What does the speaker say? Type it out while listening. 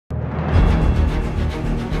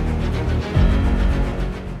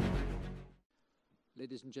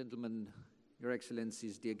Ladies and gentlemen, Your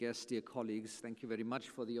Excellencies, dear guests, dear colleagues, thank you very much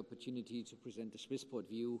for the opportunity to present the Swissport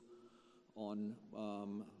view on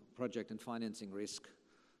project and financing risk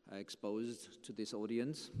exposed to this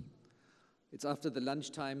audience. It's after the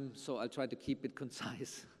lunchtime, so I'll try to keep it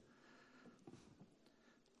concise.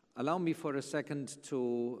 Allow me for a second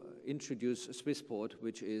to introduce Swissport,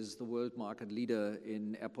 which is the world market leader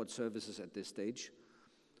in airport services at this stage.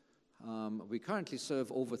 We currently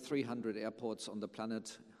serve over 300 airports on the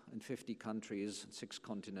planet in 50 countries, 6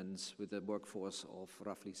 continents, with a workforce of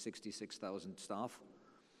roughly 66,000 staff.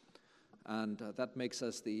 And that makes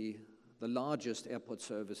us the largest airport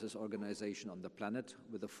services organization on the planet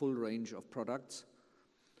with a full range of products.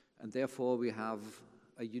 And therefore, we have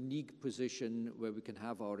a unique position where we can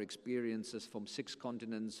have our experiences from 6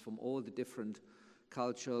 continents, from all the different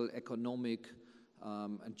cultural, economic,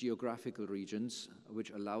 and geographical regions,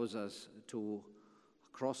 which allows us to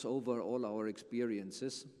cross over all our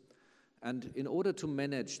experiences. And in order to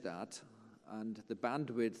manage that and the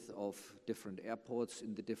bandwidth of different airports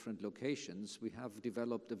in the different locations, we have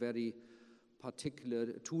developed a very particular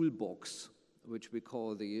toolbox, which we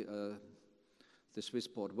call the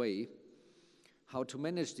Swissport Way, how to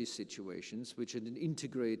manage these situations, which is an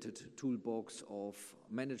integrated toolbox of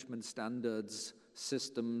management standards,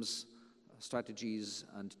 systems, strategies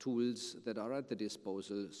and tools that are at the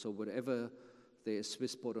disposal. So wherever there is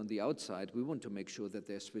Swissport on the outside, we want to make sure that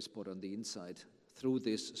there's Swissport on the inside through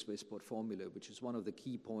this Swissport formula, which is one of the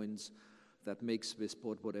key points that makes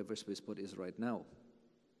Swissport whatever Swissport is right now.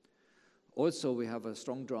 Also, we have a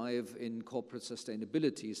strong drive in corporate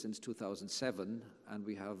sustainability since 2007, and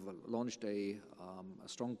we have launched a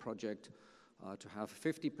strong project to have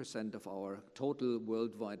 50% of our total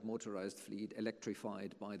worldwide motorized fleet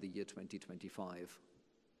electrified by the year 2025.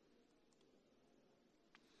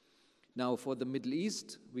 Now, for the Middle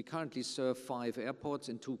East, we currently serve 5 airports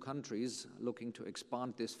in 2 countries, looking to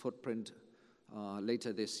expand this footprint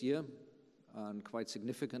later this year, and quite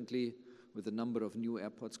significantly with a number of new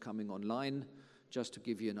airports coming online. Just to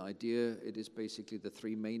give you an idea, it is basically the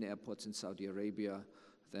 3 main airports in Saudi Arabia,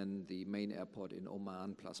 then the main airport in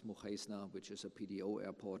Oman, plus Mukhaizna, which is a PDO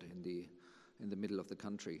airport in the middle of the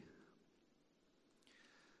country.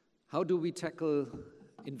 How do we tackle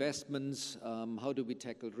investments? How do we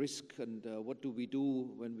tackle risk? And what do we do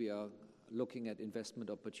when we are looking at investment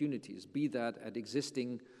opportunities, be that at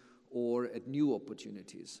existing or at new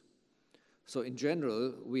opportunities? So in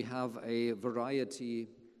general, we have a variety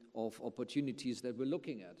of opportunities that we're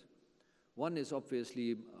looking at. One is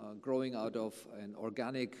obviously growing out of an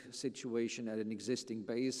organic situation at an existing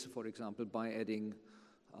base, for example, by adding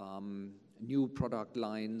new product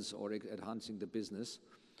lines or enhancing the business.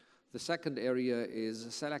 The second area is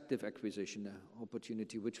selective acquisition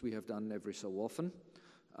opportunity, which we have done every so often.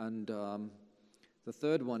 And the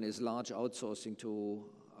third one is large outsourcing to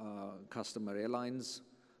customer airlines,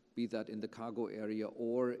 be that in the cargo area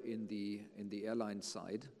or in the airline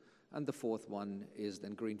side. And the fourth one is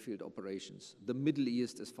then greenfield operations. The Middle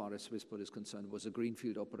East, as far as Swissport is concerned, was a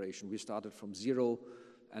greenfield operation. We started from zero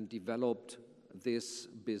and developed this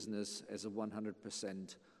business as a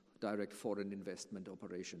 100% direct foreign investment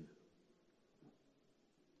operation.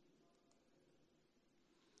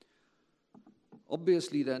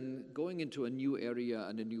 Obviously then, going into a new area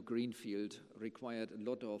and a new greenfield required a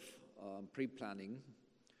lot of pre-planning.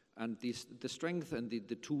 And the strength and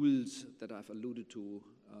the tools that I've alluded to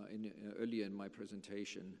earlier in my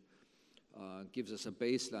presentation gives us a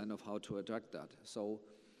baseline of how to attack that. So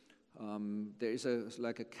there is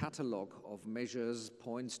like a catalog of measures,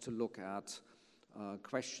 points to look at,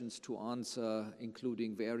 questions to answer,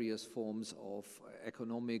 including various forms of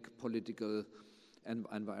economic, political, and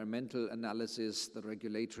environmental analysis, the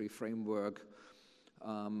regulatory framework,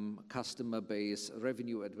 customer base,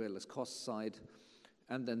 revenue as well as cost side,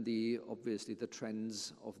 and then obviously the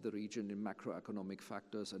trends of the region in macroeconomic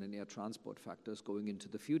factors and in air transport factors going into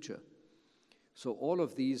the future. So all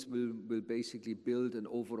of these will basically build an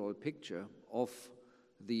overall picture of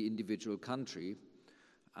the individual country,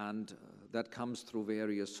 and that comes through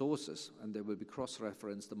various sources, and they will be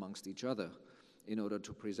cross-referenced amongst each other in order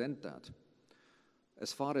to present that.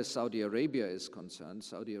 As far as Saudi Arabia is concerned,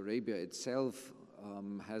 Saudi Arabia itself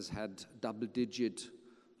has had double-digit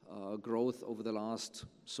growth over the last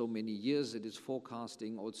so many years. It is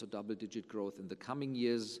forecasting also double-digit growth in the coming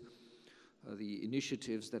years. The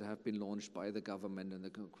initiatives that have been launched by the government and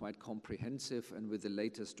they're quite comprehensive, and with the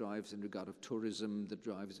latest drives in regard of tourism, the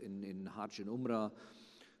drives in Hajj and Umrah,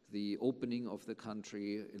 the opening of the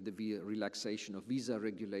country, the relaxation of visa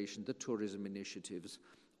regulation, the tourism initiatives,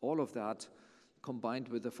 all of that combined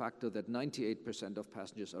with the factor that 98% of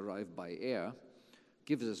passengers arrive by air,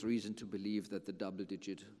 gives us reason to believe that the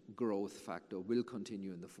double-digit growth factor will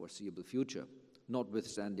continue in the foreseeable future,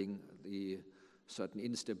 notwithstanding the certain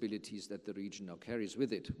instabilities that the region now carries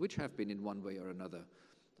with it, which have been in one way or another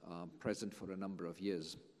present for a number of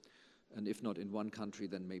years. And if not in one country,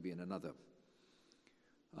 then maybe in another.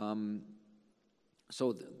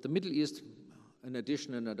 So the Middle East, in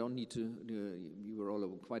addition, and I don't need to, you were all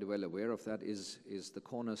quite well aware of that, is the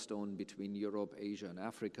cornerstone between Europe, Asia, and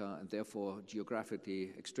Africa, and therefore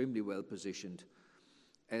geographically extremely well positioned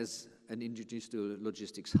as an industrial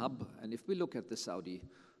logistics hub. And if we look at the Saudi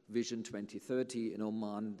Vision 2030 in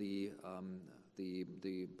Oman, the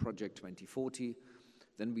Project 2040,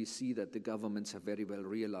 then we see that the governments have very well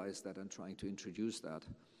realized that and trying to introduce that,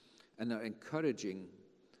 and are encouraging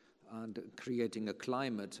and creating a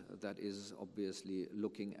climate that is obviously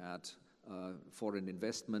looking at foreign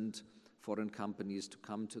investment, foreign companies to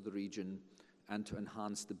come to the region and to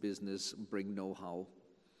enhance the business, bring know-how,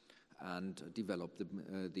 and develop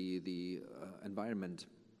the environment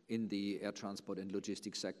in the air transport and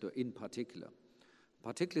logistics sector in particular.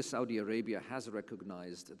 Particularly Saudi Arabia has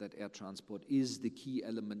recognized that air transport is the key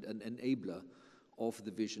element and enabler of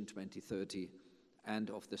the Vision 2030 and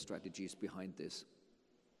of the strategies behind this.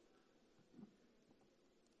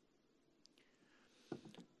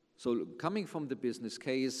 So coming from the business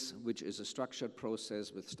case, which is a structured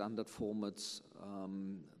process with standard formats,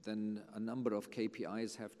 then a number of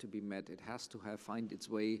KPIs have to be met. It has to find its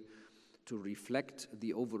way to reflect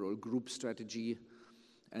the overall group strategy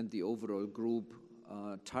and the overall group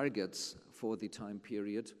targets for the time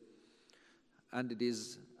period. And it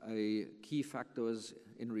is a key factors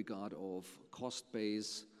in regard of cost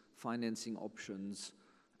base, financing options,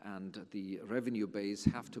 and the revenue base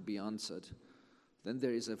have to be answered. Then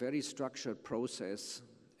there is a very structured process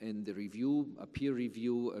in the review, a peer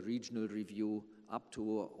review, a regional review, up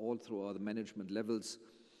to all through all the management levels.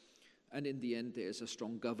 And in the end, there is a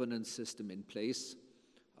strong governance system in place,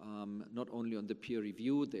 not only on the peer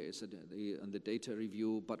review, there is on the data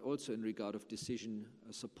review, but also in regard of decision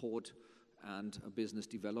support and business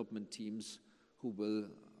development teams who will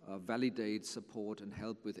validate, support, and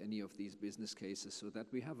help with any of these business cases, so that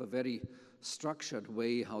we have a very structured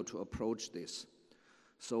way how to approach this.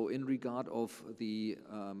 So in regard of the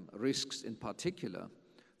risks in particular,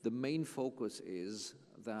 the main focus is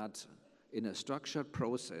that in a structured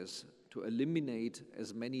process to eliminate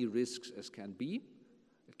as many risks as can be.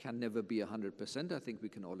 It can never be 100%, I think we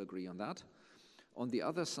can all agree on that. On the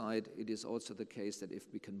other side, it is also the case that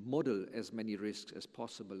if we can model as many risks as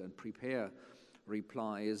possible and prepare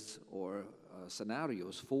replies or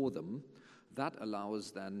scenarios for them, that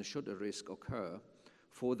allows then, should a risk occur,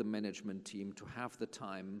 for the management team to have the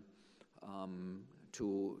time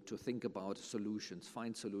to think about solutions,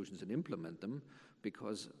 find solutions and implement them,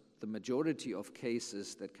 because the majority of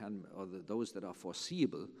cases that can, or those that are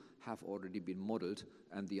foreseeable, have already been modeled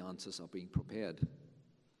and the answers are being prepared.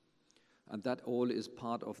 And that all is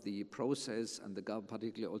part of the process, and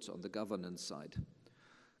particularly also on the governance side.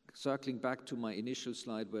 Circling back to my initial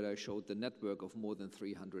slide where I showed the network of more than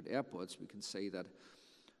 300 airports, we can say that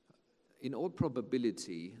in all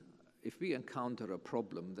probability, if we encounter a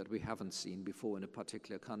problem that we haven't seen before in a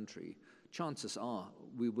particular country, chances are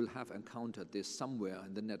we will have encountered this somewhere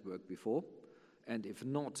in the network before, and if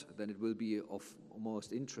not, then it will be of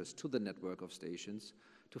most interest to the network of stations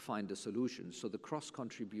to find a solution. So the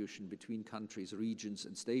cross-contribution between countries, regions,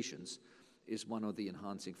 and stations is one of the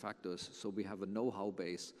enhancing factors. So we have a know-how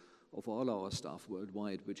base of all our staff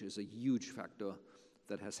worldwide, which is a huge factor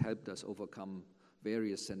that has helped us overcome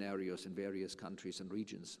various scenarios in various countries and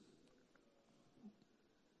regions.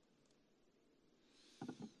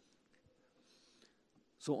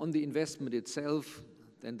 So on the investment itself,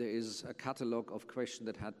 then there is a catalog of questions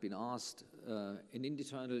that had been asked, in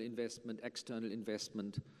internal investment, external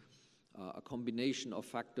investment, a combination of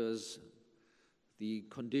factors, the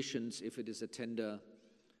conditions if it is a tender,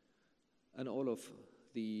 and all of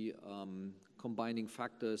the combining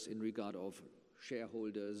factors in regard of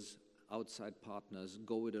shareholders, outside partners,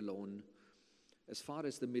 go it alone. As far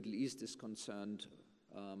as the Middle East is concerned,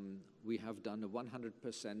 we have done a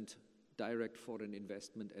 100% direct foreign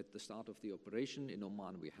investment at the start of the operation. In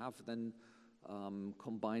Oman, we have then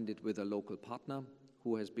combined it with a local partner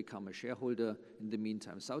who has become a shareholder. In the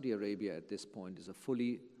meantime, Saudi Arabia at this point is a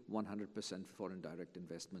fully 100% foreign direct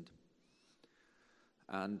investment.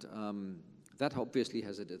 And that obviously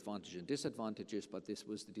has its advantages and disadvantages, but this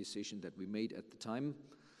was the decision that we made at the time.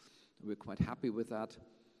 We're quite happy with that.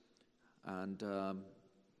 And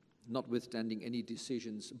notwithstanding any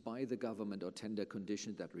decisions by the government or tender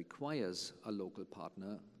condition that requires a local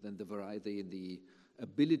partner, then the variety in the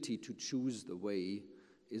ability to choose the way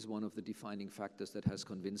is one of the defining factors that has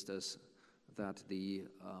convinced us that the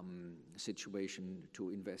situation to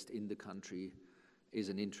invest in the country is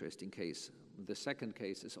an interesting case. The second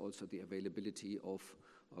case is also the availability of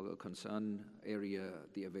our concern area,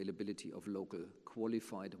 the availability of local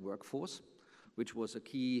qualified workforce, which was a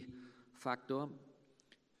key factor,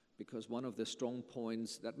 because one of the strong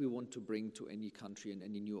points that we want to bring to any country and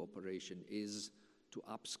any new operation is to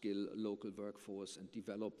upskill local workforce and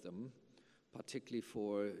develop them, particularly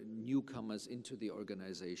for newcomers into the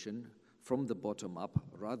organization from the bottom up,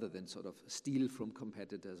 rather than sort of steal from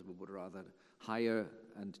competitors. We would rather hire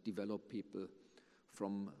and develop people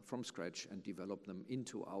from scratch and develop them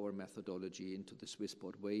into our methodology, into the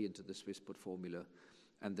Swissport way, into the Swissport formula,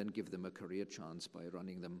 and then give them a career chance by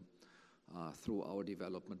running them through our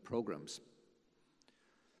development programs.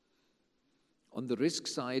 On the risk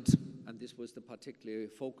side, and this was the particular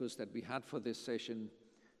focus that we had for this session,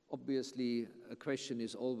 obviously a question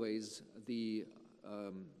is always the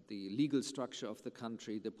legal structure of the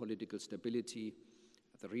country, the political stability,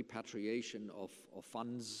 the repatriation of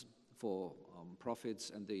funds for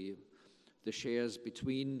profits, and the shares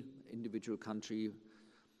between individual country,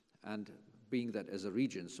 and being that as a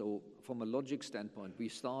region. So from a logic standpoint, we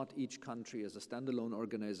start each country as a standalone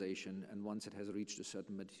organization, and once it has reached a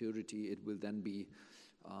certain maturity, it will then be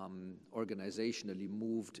organizationally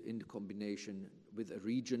moved into combination with a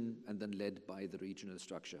region and then led by the regional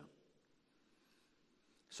structure,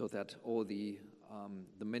 so that all the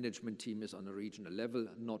management team is on a regional level,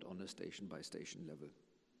 not on a station-by-station level,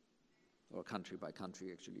 or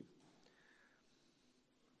country-by-country, actually.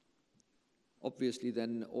 Obviously,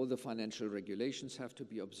 then, all the financial regulations have to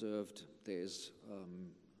be observed. There's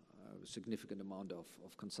a significant amount of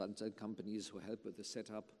consultant companies who help with the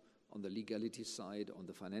setup on the legality side, on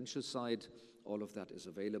the financial side. All of that is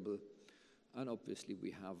available. And obviously,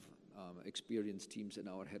 we have experienced teams in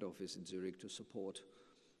our head office in Zurich to support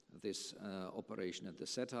this operation and the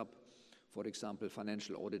setup. For example,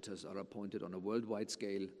 financial auditors are appointed on a worldwide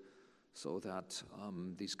scale, so that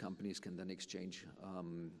these companies can then exchange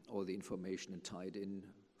all the information and tie it in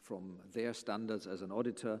from their standards as an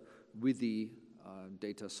auditor with the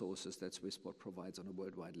data sources that Swissport provides on a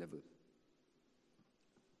worldwide level.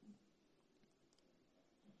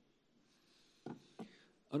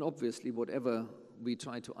 And obviously, whatever we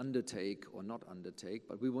try to undertake or not undertake,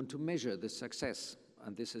 but we want to measure the success,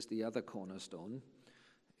 and this is the other cornerstone,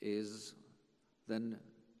 is then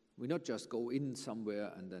we not just go in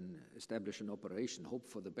somewhere and then establish an operation, hope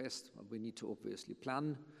for the best. We need to obviously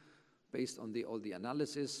plan based on all the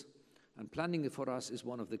analysis. And planning for us is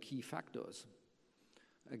one of the key factors.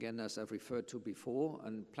 Again, as I've referred to before,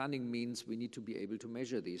 and planning means we need to be able to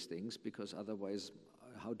measure these things, because otherwise,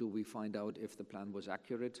 how do we find out if the plan was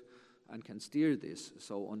accurate and can steer this?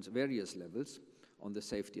 So on various levels, on the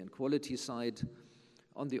safety and quality side,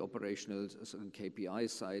 on the operational KPI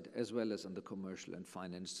side, as well as on the commercial and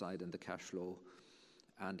finance side and the cash flow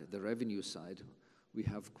and the revenue side, we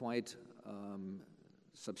have quite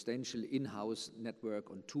substantial in-house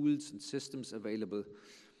network on tools and systems available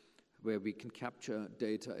where we can capture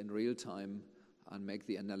data in real time and make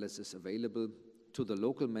the analysis available to the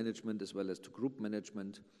local management as well as to group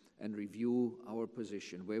management, and review our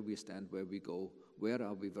position, where we stand, where we go, where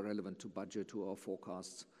are we relevant to budget, to our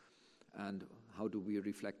forecasts, and how do we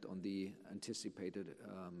reflect on the anticipated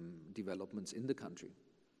developments in the country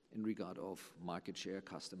in regard of market share,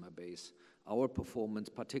 customer base, our performance,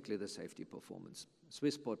 particularly the safety performance.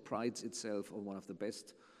 Swissport prides itself on one of the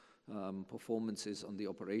best performances on the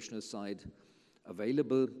operational side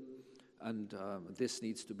available, and this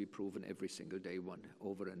needs to be proven every single day,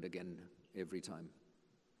 over and again, every time.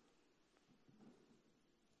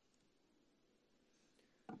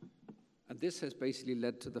 And this has basically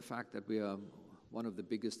led to the fact that we are one of the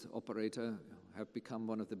biggest have become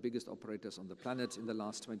one of the biggest operators on the planet in the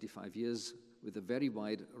last 25 years, with a very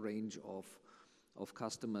wide range of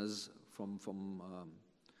customers, from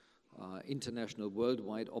international,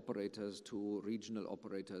 worldwide operators to regional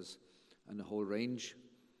operators, and a whole range.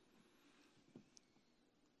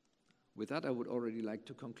 With that, I would already like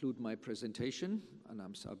to conclude my presentation, and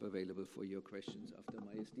I'm available for your questions after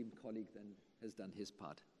my esteemed colleague then has done his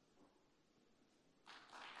part.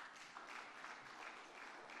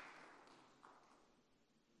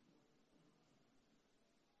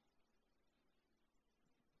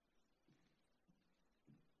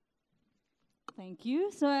 Thank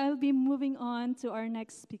you. So I'll be moving on to our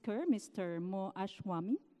next speaker, Mr. Mo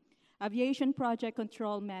Ashwami, Aviation Project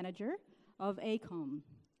Control Manager of AECOM.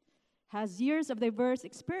 Has years of diverse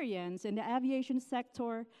experience in the aviation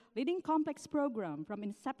sector, leading complex program from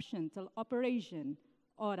inception till operation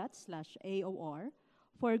ORAT/AOR,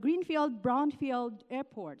 for greenfield, brownfield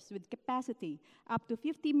airports with capacity up to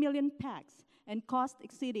 50 million pax and cost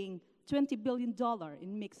exceeding $20 billion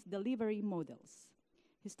in mixed delivery models.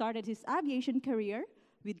 He started his aviation career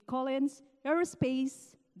with Collins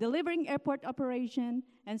Aerospace, delivering airport operation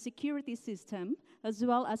and security system, as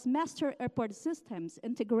well as Master Airport Systems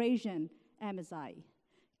Integration, MSI.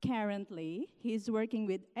 Currently, he is working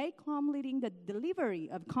with AECOM, leading the delivery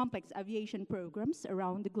of complex aviation programs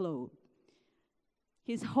around the globe.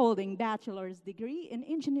 He's holding bachelor's degree in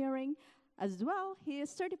engineering. As well, he is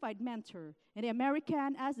certified mentor in the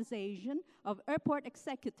American Association of Airport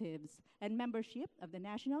Executives and membership of the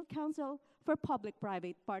National Council for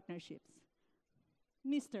Public-Private Partnerships.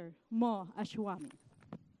 Mr. Mo Ashwami.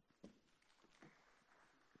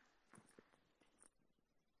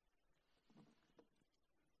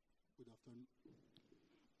 Good afternoon.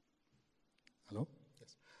 Hello?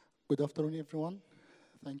 Yes. Good afternoon, everyone.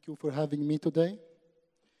 Thank you for having me today.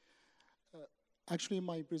 Actually,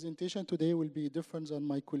 my presentation today will be different than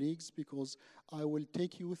my colleagues because I will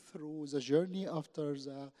take you through the journey after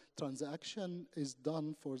the transaction is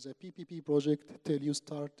done for the PPP project till you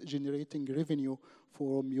start generating revenue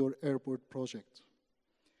from your airport project.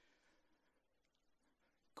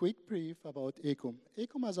 Quick brief about AECOM.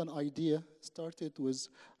 AECOM as an idea started with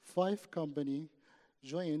 5 companies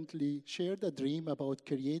jointly shared a dream about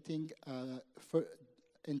creating an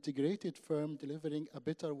integrated firm delivering a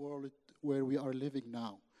better world where we are living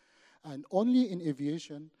now. And only in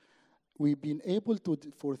aviation, we've been able to,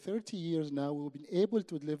 for 30 years now, we've been able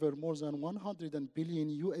to deliver more than 100 billion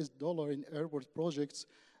US dollar in airport projects.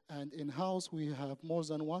 And in-house, we have more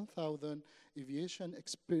than 1,000 aviation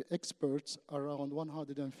experts around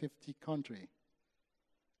 150 countries.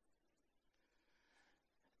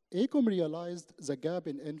 AECOM realized the gap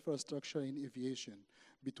in infrastructure in aviation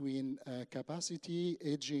between capacity,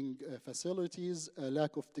 aging facilities,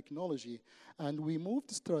 lack of technology. And we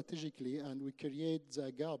moved strategically and we created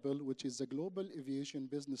the GABL, which is the Global Aviation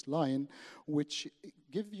Business Line, which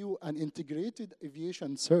gives you an integrated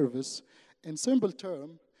aviation service. In simple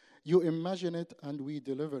terms, you imagine it and we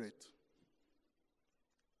deliver it.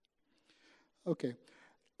 Okay,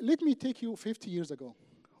 let me take you 50 years ago.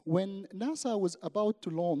 When NASA was about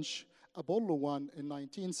to launch Apollo 1 in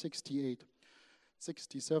 1967,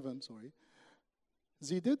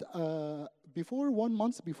 they did, before 1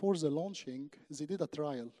 month before the launching, they did a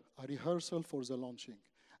trial, a rehearsal for the launching.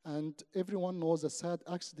 And everyone knows a sad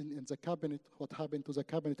accident in the cabinet, what happened to the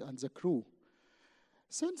cabinet and the crew.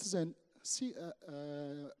 Since then,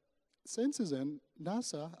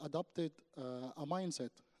 NASA adopted a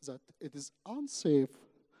mindset that it is unsafe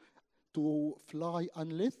to fly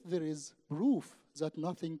unless there is proof that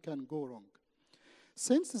nothing can go wrong.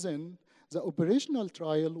 Since then, the operational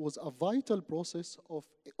trial was a vital process of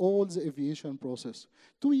all the aviation process.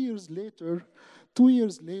 2 years later,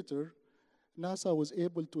 NASA was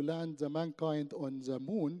able to land the mankind on the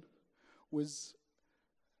moon with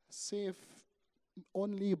safe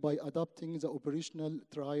only by adopting the operational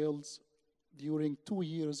trials during 2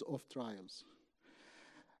 years of trials.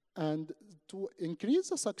 And to increase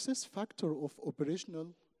the success factor of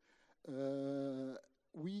operational,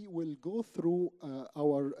 we will go through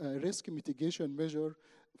our risk mitigation measure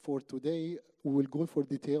for today. We will go for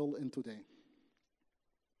detail in today.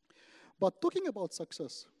 But talking about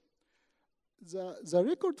success, the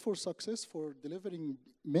record for success for delivering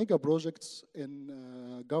mega projects in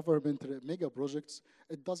government mega projects,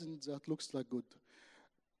 that looks like good.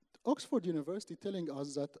 Oxford University telling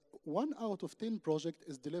us that 1 out of 10 projects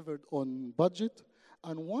is delivered on budget,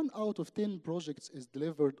 and 1 out of 10 projects is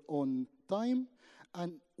delivered on time,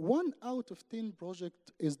 and 1 out of 10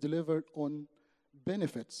 projects is delivered on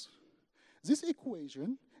benefits. This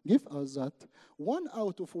equation gives us that 1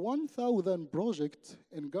 out of 1,000 projects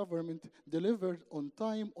in government delivered on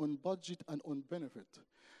time, on budget, and on benefit.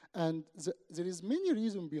 And there is many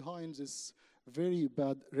reasons behind this very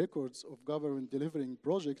bad records of government delivering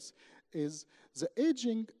projects is the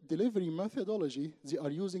aging delivery methodology they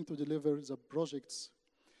are using to deliver the projects.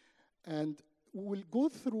 And we will go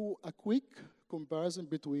through a quick comparison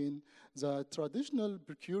between the traditional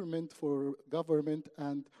procurement for government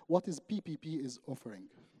and what is PPP is offering.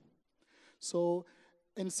 So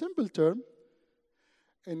in simple term,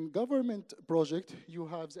 in government project, you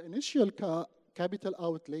have the initial capital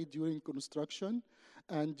outlay during construction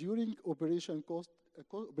and during operation cost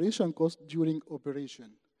during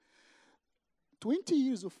operation. 20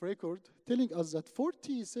 years of record telling us that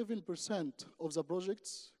 47% of the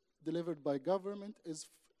projects delivered by government is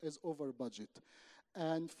over budget,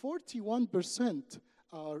 and 41%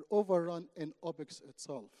 are overrun in OPEX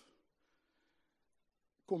itself.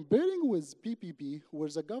 comparing with PPP, where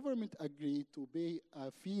the government agreed to pay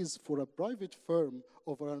fees for a private firm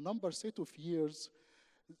over a set of years,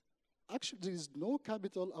 actually there is no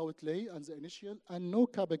capital outlay on the initial and no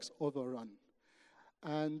capex overrun.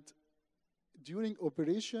 And during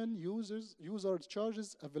operation, user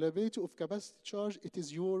charges, availability of capacity charge, it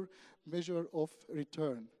is your measure of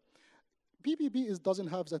return. PPP doesn't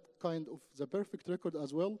have that kind of the perfect record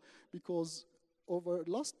as well, because over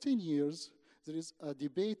last 10 years, there is a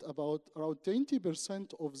debate about around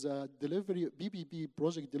 20% of the delivery, PPP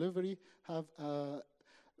project delivery, have a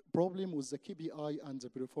problem with the KPI and the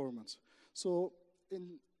performance. So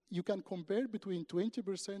you can compare between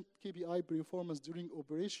 20% KPI performance during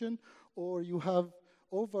operation, or you have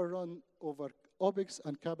overrun over OPEX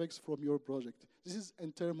and CAPEX from your project. This is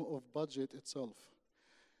in terms of budget itself.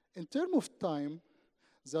 In terms of time,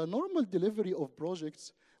 the normal delivery of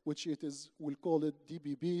projects, which it is, we'll call it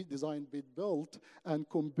DBB, design, bid, build, and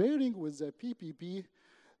comparing with the PPP,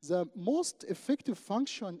 the most effective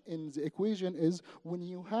function in the equation is when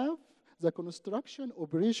you have the construction,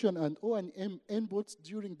 operation, and O&M inputs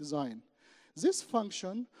during design. This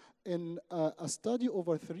function in a study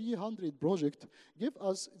over 300 projects give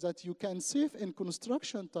us that you can save in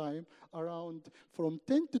construction time around from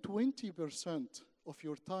 10 to 20% of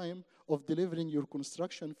your time of delivering your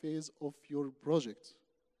construction phase of your project.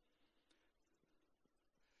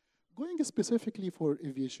 Going specifically for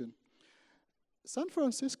aviation, San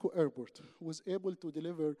Francisco Airport was able to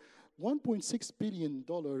deliver $1.6 billion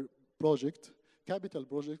project, capital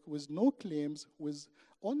project, with no claims, with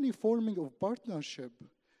only forming of partnership.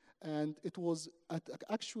 And it was at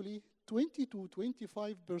actually 20 to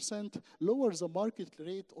 25% lower the market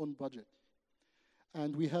rate on budget.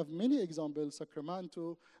 And we have many examples,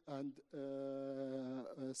 Sacramento and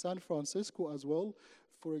San Francisco as well.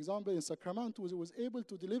 For example, in Sacramento, it was able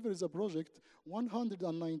to deliver the project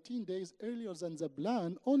 119 days earlier than the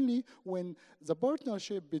plan, only when the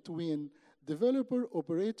partnership between developer,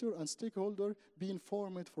 operator, and stakeholder being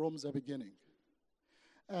formed from the beginning.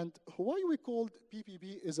 And why we called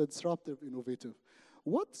PPP is a disruptive innovative.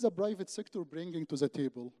 What the private sector bringing to the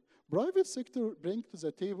table? Private sector bring to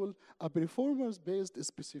the table a performance-based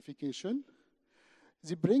specification.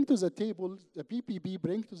 They bring to the table, the PPP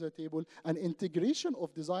bring to the table an integration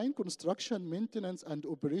of design, construction, maintenance, and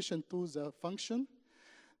operation to the function.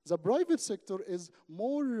 The private sector is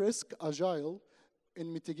more risk agile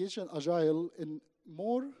in mitigation,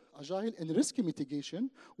 more agile in risk mitigation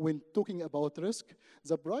when talking about risk.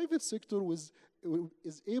 The private sector is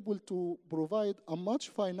able to provide a much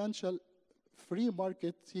financial free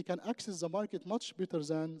market. He can access the market much better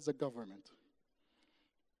than the government.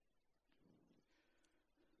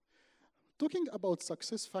 Talking about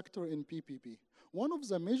success factor in PPP, one of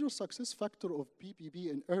the major success factor of PPP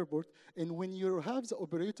in airport, and when you have the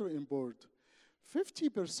operator on board,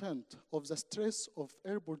 50% of the stress of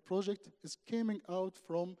airport project is coming out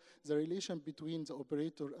from the relation between the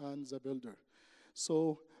operator and the builder.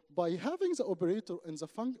 So by having the operator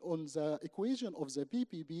on the equation of the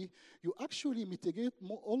PPP, you actually mitigate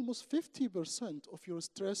almost 50% of your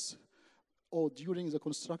stress during the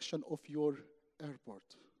construction of your airport.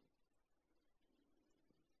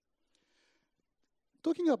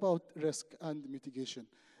 Talking about risk and mitigation,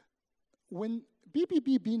 when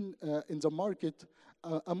PPP been in the market,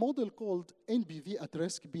 a model called NPV at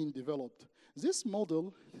risk being developed. This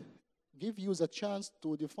model gives you the chance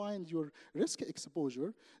to define your risk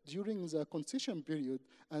exposure during the concession period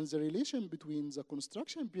and the relation between the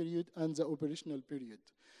construction period and the operational period.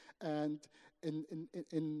 And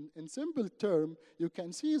in simple term, you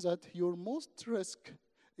can see that your most risk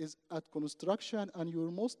is at construction and your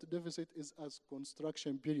most deficit is as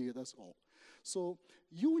construction period as all. So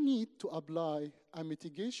you need to apply a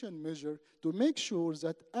mitigation measure to make sure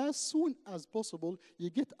that as soon as possible, you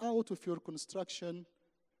get out of your construction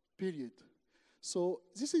period. So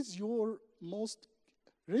this is your most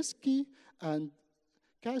risky and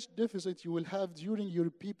cash deficit you will have during your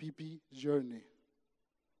PPP journey.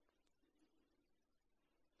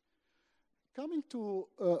 Coming to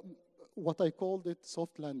what I called it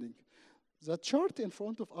soft landing. The chart in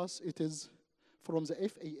front of us, it is from the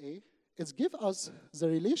FAA. It gives us the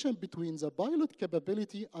relation between the pilot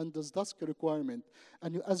capability and the SDUSC requirement.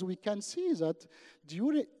 And as we can see that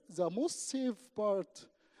during the most safe part,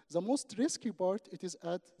 the most risky part, it is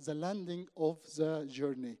at the landing of the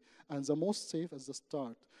journey, and the most safe as the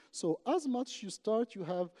start. So as much you start, you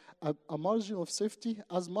have a margin of safety.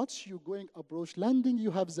 As much you going approach landing,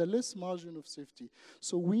 you have the less margin of safety.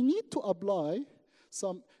 So we need to apply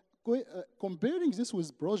some, comparing this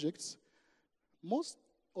with projects, most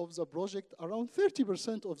of the project, around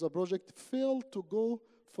 30% of the project fail to go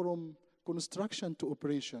from construction to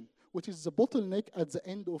operation, which is the bottleneck at the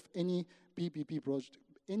end of any PPP project,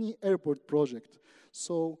 any airport project.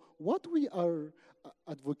 So what we are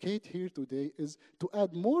advocate here today is to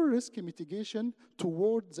add more risk mitigation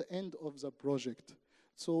toward the end of the project.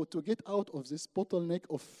 So to get out of this bottleneck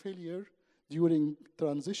of failure during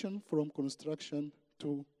transition from construction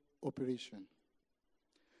to operation.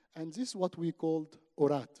 And this is what we called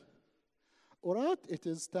ORAT. ORAT, it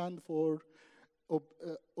is stand for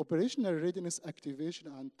Operational Readiness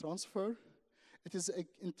Activation and Transfer. It is an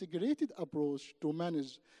integrated approach to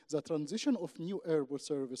manage the transition of new airport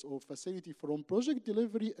service or facility from project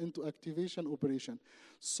delivery into activation operation.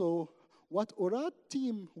 So what ORAT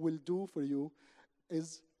team will do for you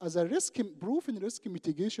is, as a proven risk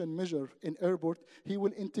mitigation measure in airport, he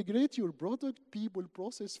will integrate your product, people,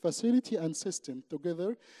 process, facility, and system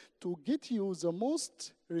together to get you the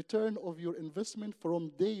most return of your investment from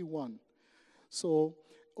day one. So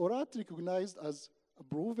ORAT recognized as a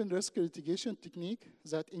proven risk mitigation technique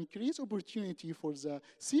that increase opportunity for the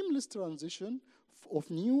seamless transition of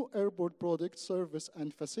new airport product, service,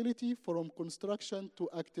 and facility from construction to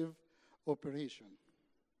active operation.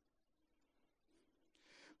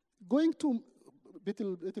 Going to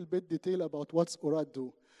little bit detail about what's ORAT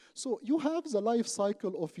do. So you have the life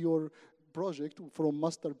cycle of your project from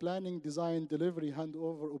master planning, design, delivery,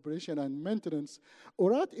 handover, operation, and maintenance.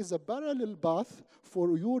 ORAT is a parallel path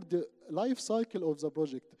for your life cycle of the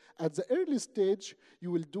project. At the early stage,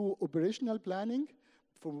 you will do operational planning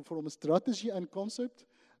from strategy and concept,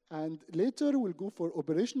 and later we'll go for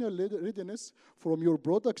operational readiness from your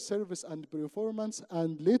product, service, and performance,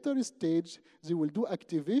 and later stage, they will do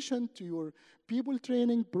activation to your people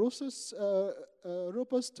training, process,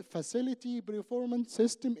 robust facility, performance,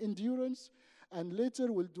 system endurance, and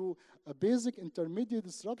later we'll do a basic, intermediate,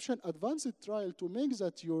 disruption, advanced trial to make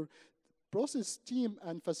that your process team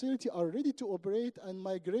and facility are ready to operate and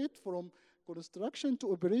migrate from construction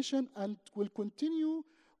to operation, and will continue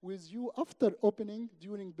with you after opening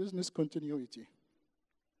during business continuity.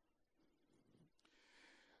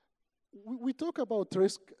 We talk about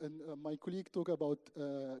risk, and my colleague talk about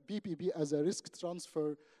PPP as a risk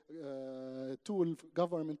transfer tool,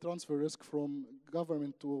 government transfer risk from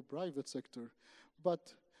government to private sector.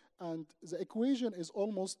 And the equation is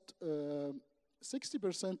almost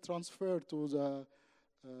 60% transfer to the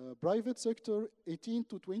private sector, 18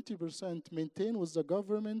 to 20% maintained with the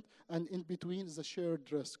government, and in between is the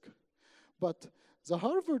shared risk. But the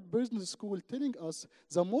Harvard Business School telling us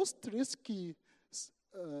the most risky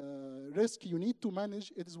risk you need to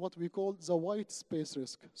manage, it is what we call the white space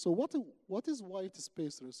risk. So what is white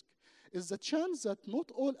space risk? Is the chance that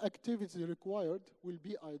not all activity required will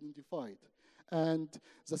be identified. And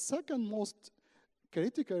the second most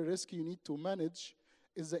critical risk you need to manage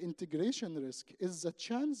is the integration risk, is the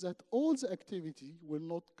chance that all the activity will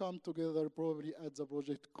not come together probably at the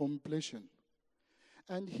project completion.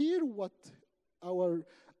 And here what our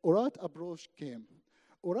ORAT approach came.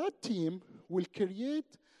 ORAT team will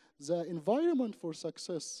create the environment for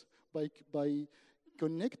success by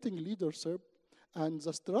connecting leadership, and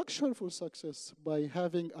the structure for success by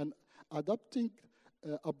having an adapting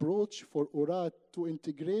approach for ORAT to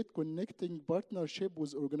integrate connecting partnership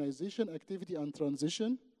with organization, activity, and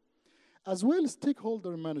transition, as well as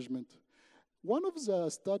stakeholder management. One of the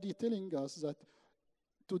study telling us that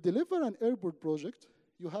to deliver an airport project,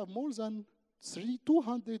 you have more than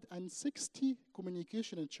 260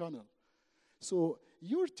 communication channel. So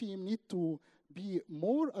your team need to be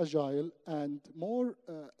more agile and more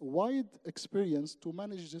wide experience to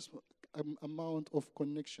manage this amount of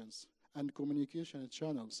connections and communication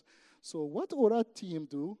channels. So what ORAT team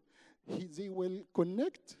do, they will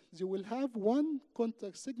connect, they will have one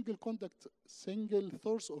contact, single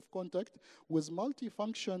source of contact with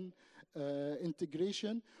multi-function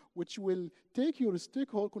integration, which will take your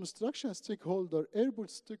construction stakeholder,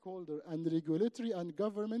 airport stakeholder, and regulatory and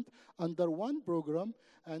government under one program,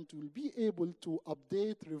 and will be able to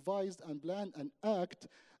update, revise, and plan and act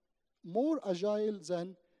more agile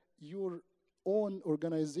than your own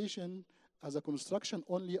organization as a construction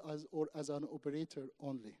only or as an operator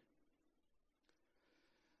only.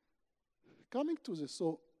 Coming to this,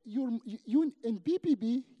 so in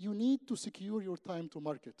PPP, you need to secure your time to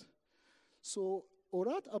market. So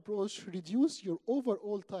ORAT approach reduce your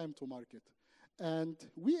overall time to market. And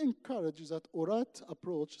we encourage that ORAT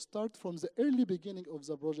approach start from the early beginning of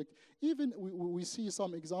the project. Even we see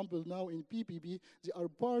some examples now in PPP, they are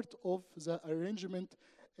part of the arrangement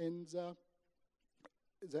in the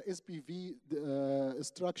SPV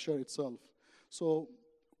structure itself. So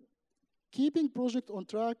keeping project on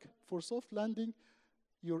track for soft landing,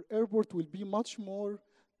 your airport will be much more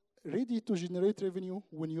ready to generate revenue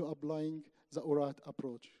when you're applying the ORAT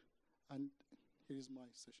approach. And here is my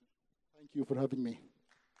session. Thank you for having me.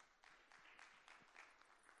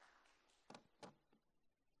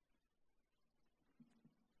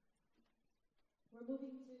 We're moving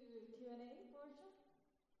to Q&A portion.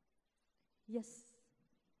 Yes.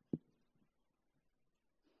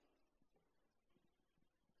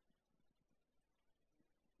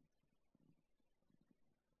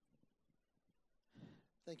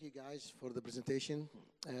 Thank you guys for the presentation.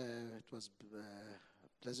 It was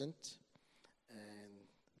pleasant. And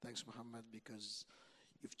thanks, Mohammed, because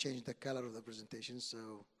you've changed the color of the presentation.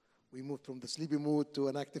 So we moved from the sleepy mood to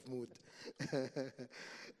an active mood.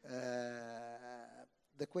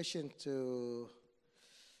 The question to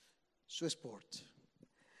Swissport.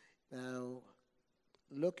 Now,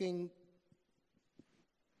 looking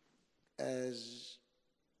as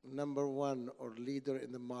number one or leader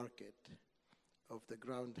in the market of the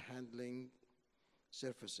ground handling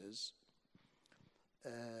surfaces,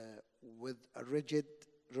 with a rigid,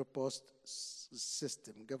 robust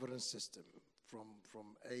system, governance system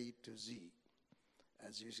from A to Z,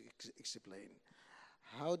 as you explained.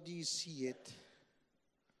 How do you see it,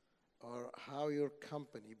 or how your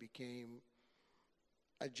company became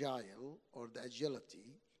agile, or the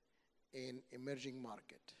agility in emerging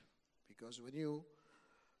market? Because when you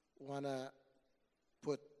want to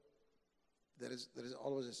put, there is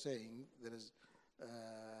always a saying, there is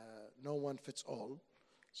no one fits all.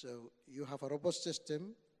 So you have a robust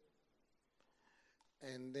system,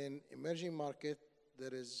 and then emerging market,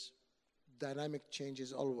 there is dynamic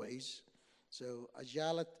changes always. So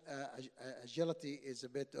agility is a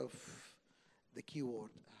bit of the key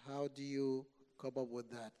word. How do you cope up with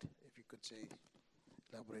that? If you could say,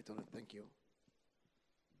 elaborate on it. Thank you.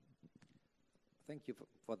 Thank you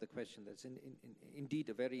for the question. That's indeed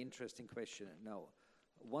a very interesting question. Now,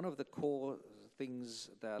 one of the core things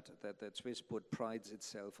that Swissport prides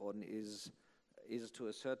itself on is to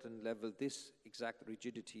a certain level this exact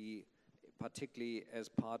rigidity, particularly as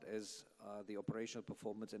part as the operational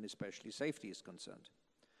performance and especially safety is concerned.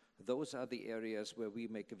 Those are the areas where we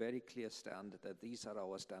make a very clear stand that these are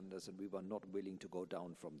our standards and we were not willing to go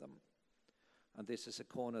down from them. And this is a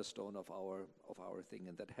cornerstone of our thing,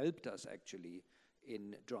 and that helped us actually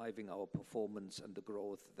in driving our performance and the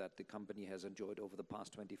growth that the company has enjoyed over the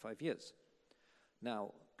past 25 years.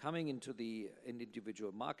 Now, coming into the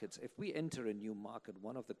individual markets, if we enter a new market,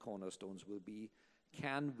 one of the cornerstones will be,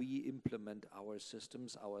 can we implement our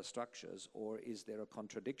systems, our structures, or is there a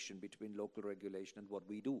contradiction between local regulation and what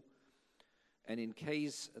we do? And in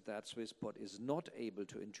case that Swissport is not able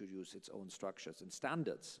to introduce its own structures and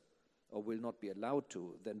standards, or will not be allowed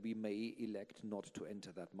to, then we may elect not to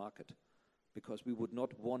enter that market, because we would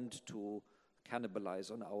not want to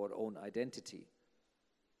cannibalize on our own identity.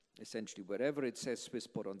 Essentially, wherever it says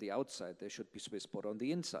Swissport on the outside, there should be Swissport on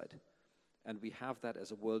the inside. And we have that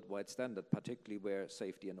as a worldwide standard, particularly where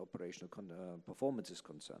safety and operational performance is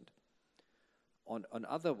concerned. On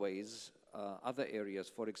other ways, other areas,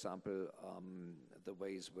 for example, the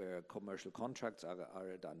ways where commercial contracts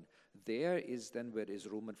are done, there is then where there is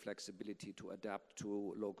room and flexibility to adapt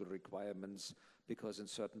to local requirements, because in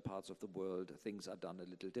certain parts of the world, things are done a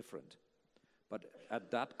little different. But at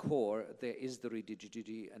that core, there is the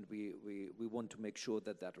rigidity, and we want to make sure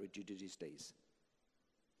that that rigidity stays.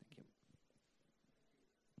 Thank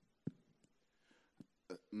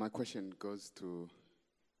you. My question goes to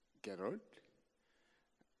Gerald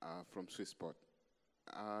from Swissport.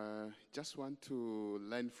 Just want to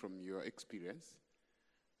learn from your experience.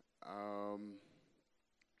 I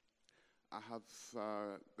have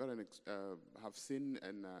seen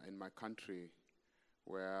in my country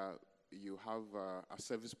where you have a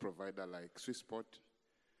service provider like Swissport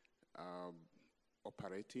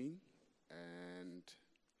operating, and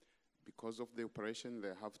because of the operation,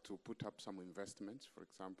 they have to put up some investments. For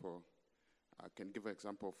example, I can give an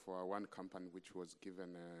example for one company which was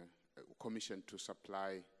given a commission to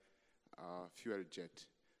supply fuel jet.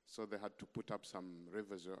 So they had to put up some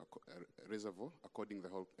reservoir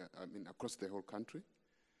across the whole country.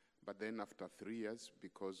 But then after 3 years,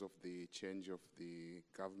 because of the change of the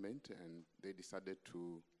government, and they decided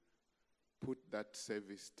to put that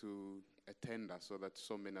service to a tender so that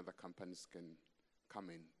so many other companies can come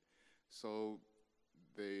in. So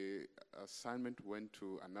the assignment went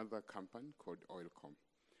to another company called Oilcom.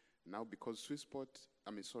 Now, because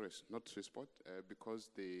because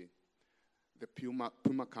the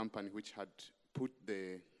Puma company, which had put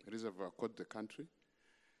the reservoir across the country,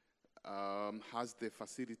 has the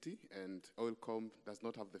facility, and Oilcom does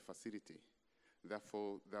not have the facility.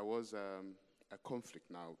 Therefore, there was a a conflict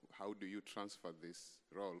now. How do you transfer this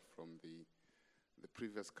role from the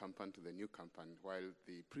previous company to the new company, while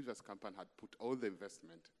the previous company had put all the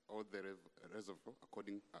investment, all the reservoir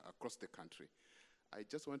across the country? I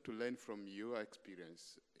just want to learn from your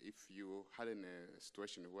experience. If you had in a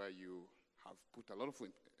situation where you have put a lot of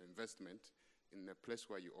investment in a place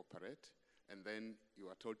where you operate, and then you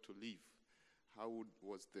are told to leave, how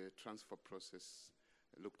was the transfer process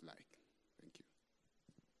looked like? Thank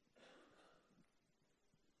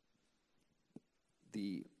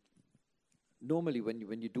you. Normally,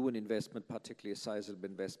 when you do an investment, particularly a sizable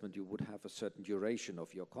investment, you would have a certain duration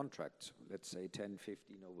of your contract. Let's say 10,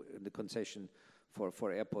 15, or in the concession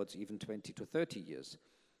for airports, even 20 to 30 years.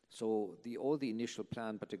 So all the initial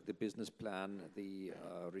plan, particularly the business plan, the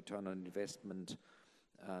return on investment,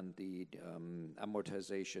 and the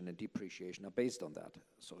amortization and depreciation are based on that.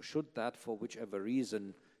 So should that, for whichever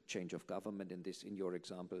reason, change of government in your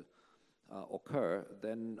example, occur,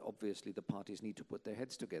 then obviously the parties need to put their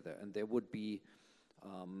heads together, and there would be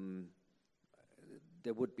an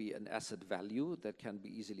asset value that can be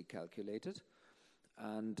easily calculated,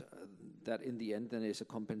 and that in the end then is a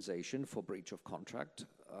compensation for breach of contract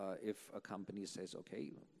if a company says,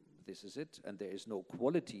 okay, this is it, and there is no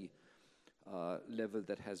quality level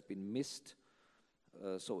that has been missed.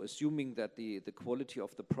 So assuming that the quality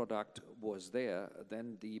of the product was there,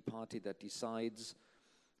 then the party that decides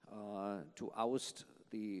to oust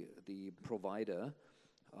the provider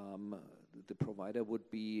would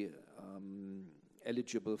be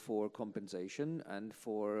eligible for compensation and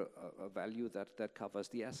for a value that covers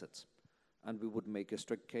the assets. And we would make a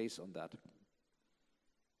strict case on that.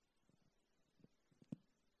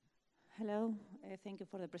 Hello, thank you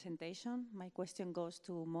for the presentation. My question goes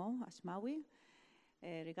to Mo Ashmawi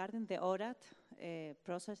regarding the ORAT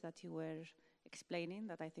process that you were explaining,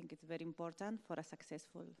 that I think is very important for a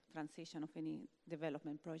successful transition of any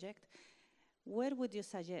development project. Where would you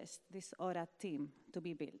suggest this ORAT team to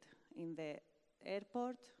be built? In the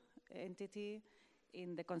airport entity,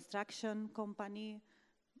 in the construction company,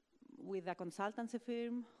 with a consultancy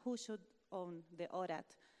firm? Who should own the ORAT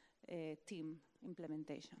team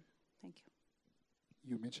implementation? Thank you.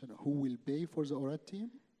 You mentioned who will pay for the ORAT team?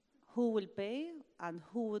 Who will pay, and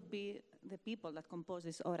who would be the people that compose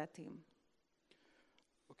this ORAT team?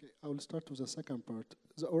 Okay, I will start with the second part.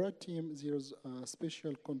 The ORAT team, there's a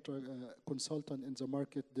special consultant in the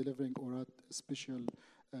market delivering ORAT special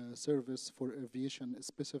service for aviation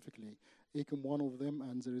specifically. AECOM, one of them,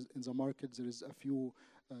 and there is in the market there is a few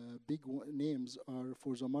big names are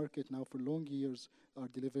for the market now for long years are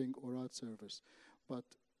delivering ORAT service. But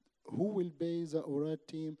who will pay the ORAT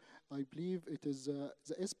team? I believe it is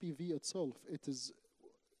the SPV itself. It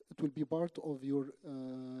will be part of your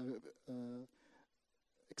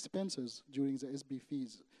expenses during the SB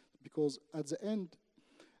fees, because at the end,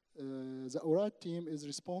 the ORAT team is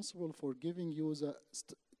responsible for giving you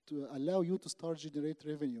to allow you to start generate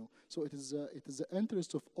revenue. So it is the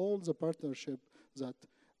interest of all the partnership that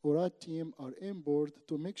ORAT team are on board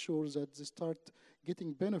to make sure that they start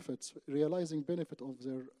getting benefits, realizing benefit of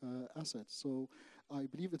their assets. So I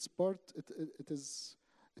believe it's part.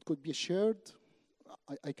 It could be shared.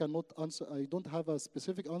 I cannot answer. I don't have a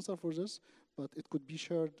specific answer for this, but it could be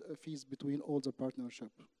shared fees between all the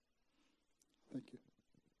partnership. Thank you.